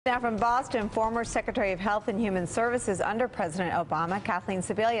Now from Boston, former Secretary of Health and Human Services under President Obama, Kathleen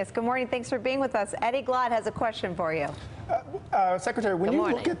Sebelius. Good morning. Thanks for being with us. Eddie Glott has a question for you. Secretary, when you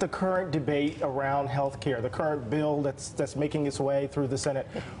look at the current debate around health care, the current bill that's making its way through the Senate,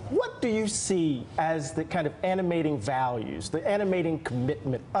 what do you see as the kind of animating values, the animating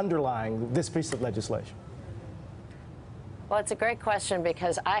commitment underlying this piece of legislation? Well, it's a great question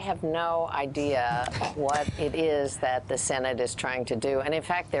because I have no idea what it is that the Senate is trying to do. And in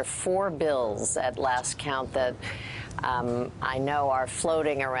fact, there are 4 bills at last count that I know are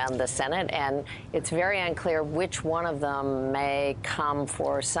floating around the Senate, and it's very unclear which one of them may come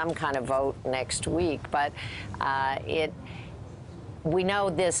for some kind of vote next week. But we know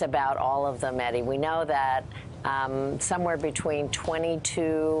this about all of them, Eddie. We know that somewhere between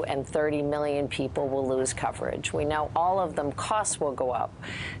 22 and 30 million people will lose coverage. We know all of them costs will go up.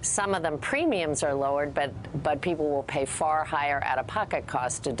 Some of them premiums are lowered, but people will pay far higher out-of-pocket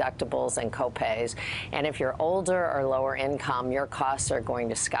costs, deductibles and copays. And if you're older or lower income, your costs are going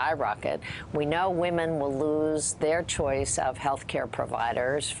to skyrocket. We know women will lose their choice of health care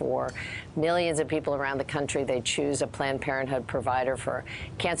providers. For millions of people around the country, they choose a Planned Parenthood provider for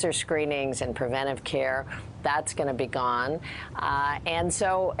cancer screenings and preventive care. That's going to be gone. And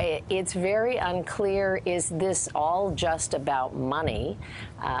so it's very unclear, is this all just about money,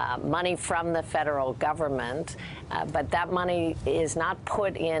 money from the federal government, but that money is not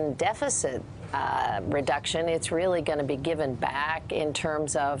put in deficit reduction. It's really going to be given back in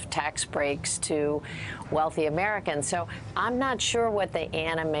terms of tax breaks to wealthy Americans. So I'm not sure what the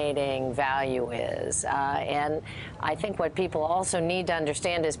animating value is. And I think what people also need to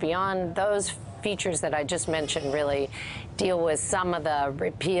understand is beyond those features that I just mentioned really deal with some of the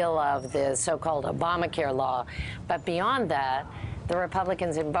repeal of the so-called Obamacare law. But beyond that, the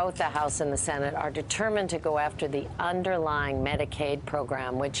Republicans in both the House and the Senate are determined to go after the underlying Medicaid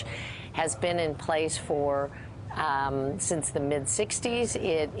program, which has been in place for since the mid-'60s.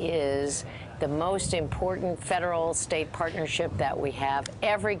 It is the most important federal-state partnership that we have.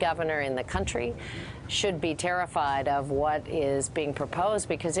 Every governor in the country should be terrified of what is being proposed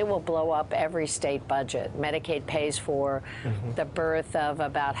because it will blow up every state budget. Medicaid pays for the birth of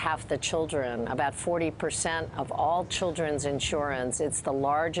about half the children, about 40% of all children's insurance. It's the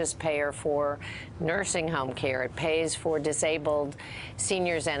largest payer for nursing home care. It pays for disabled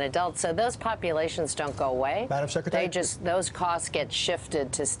seniors and adults. So those populations don't go away. Madam Secretary? Those costs get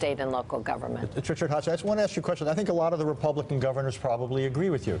shifted to state and local government. It's Richard Hodge. I just want to ask you a question. I think a lot of the Republican governors probably agree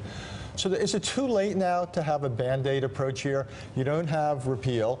with you. So is it too late now to have a Band-Aid approach here? You don't have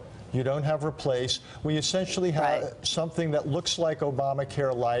repeal. You don't have replace. We essentially have something that looks like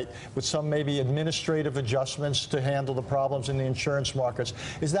Obamacare light with some maybe administrative adjustments to handle the problems in the insurance markets.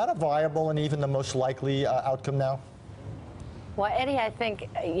 Is that a viable and even the most likely outcome now? Well, Eddie, I think,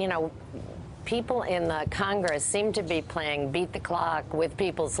 you know, people in the Congress seem to be playing beat the clock with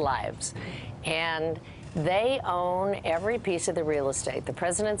people's lives. And they own every piece of the real estate. The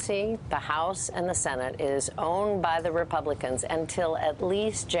presidency, the House, and the Senate is owned by the Republicans until at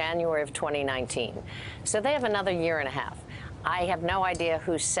least January of 2019. So they have another year and a half. I have no idea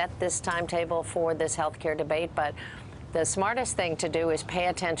who set this timetable for this health care debate, but the smartest thing to do is pay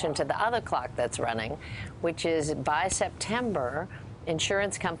attention to the other clock that's running, which is by September,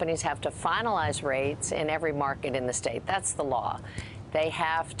 insurance companies have to finalize rates in every market in the state. That's the law. They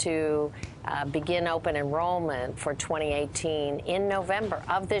have to begin open enrollment for 2018 in November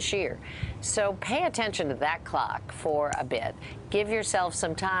of this year. So pay attention to that clock for a bit. Give yourself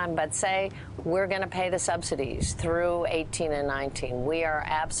some time, but say we're going to pay the subsidies through 18 and 19. We are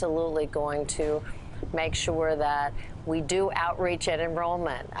absolutely going to make sure that we do outreach at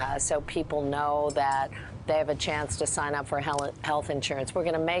enrollment so people know that they have a chance to sign up for health insurance. We're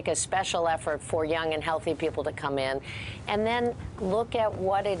going to make a special effort for young and healthy people to come in, and then look at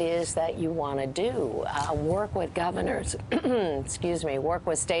what it is that you want to do. Work with governors, excuse me, work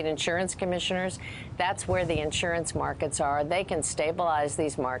with state insurance commissioners. That's where the insurance markets are. They can stabilize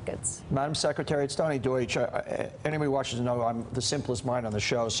these markets. Madam Secretary, it's Donnie Deutsch. Anybody watches know I'm the simplest mind on the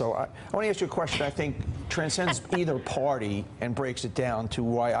show, so I want to ask you a question I think transcends either party and breaks it down to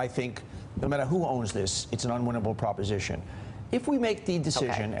why I think no matter who owns this, it's an unwinnable proposition. If we make the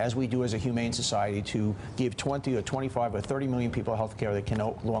decision, as we do as a humane society, to give 20 or 25 or 30 million people health care that can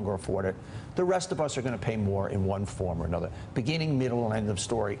no longer afford it, the rest of us are going to pay more in one form or another, beginning, middle, and end of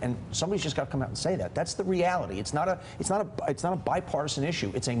story. And somebody's just got to come out and say that. That's the reality. It's not a bipartisan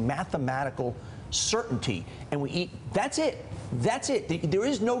issue. It's a mathematical certainty. And we eat. That's it. That's it. There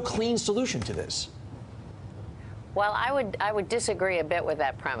is no clean solution to this. Well, I would disagree a bit with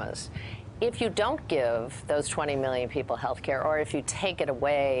that premise. if you don't give those 20 million people health care, or if you take it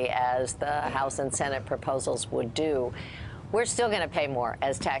away as the House and Senate proposals would do, we're still going to pay more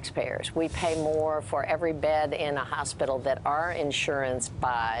as taxpayers. We pay more for every bed in a hospital that our insurance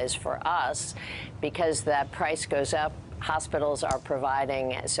buys for us because that price goes up. Hospitals are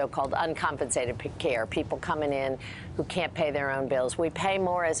providing so-called uncompensated care, people coming in who can't pay their own bills. We pay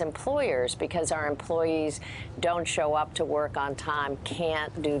more as employers because our employees don't show up to work on time,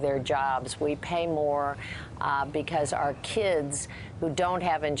 can't do their jobs. We pay more because our kids who don't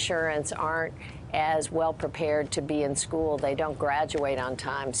have insurance aren't as well prepared to be in school. They don't graduate on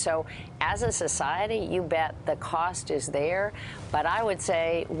time. So as a society, you bet the cost is there. But I would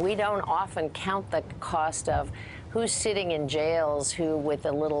say we don't often count the cost of who's sitting in jails who, with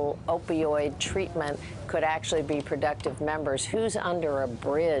a little opioid treatment, could actually be productive members, who's under a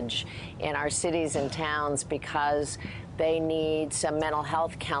bridge in our cities and towns because they need some mental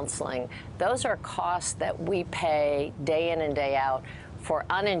health counseling. Those are costs that we pay day in and day out for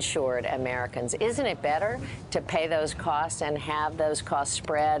uninsured Americans. Isn't it better to pay those costs and have those costs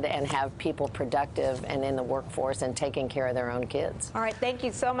spread and have people productive and in the workforce and taking care of their own kids? All right, thank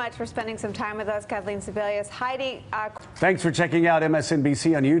you so much for spending some time with us, Kathleen Sebelius. Heidi. Thanks for checking out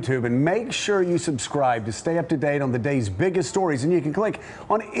MSNBC on YouTube, and make sure you subscribe to stay up to date on the day's biggest stories. And you can click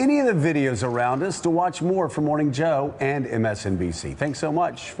on any of the videos around us to watch more from Morning Joe and MSNBC. Thanks so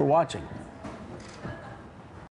much for watching.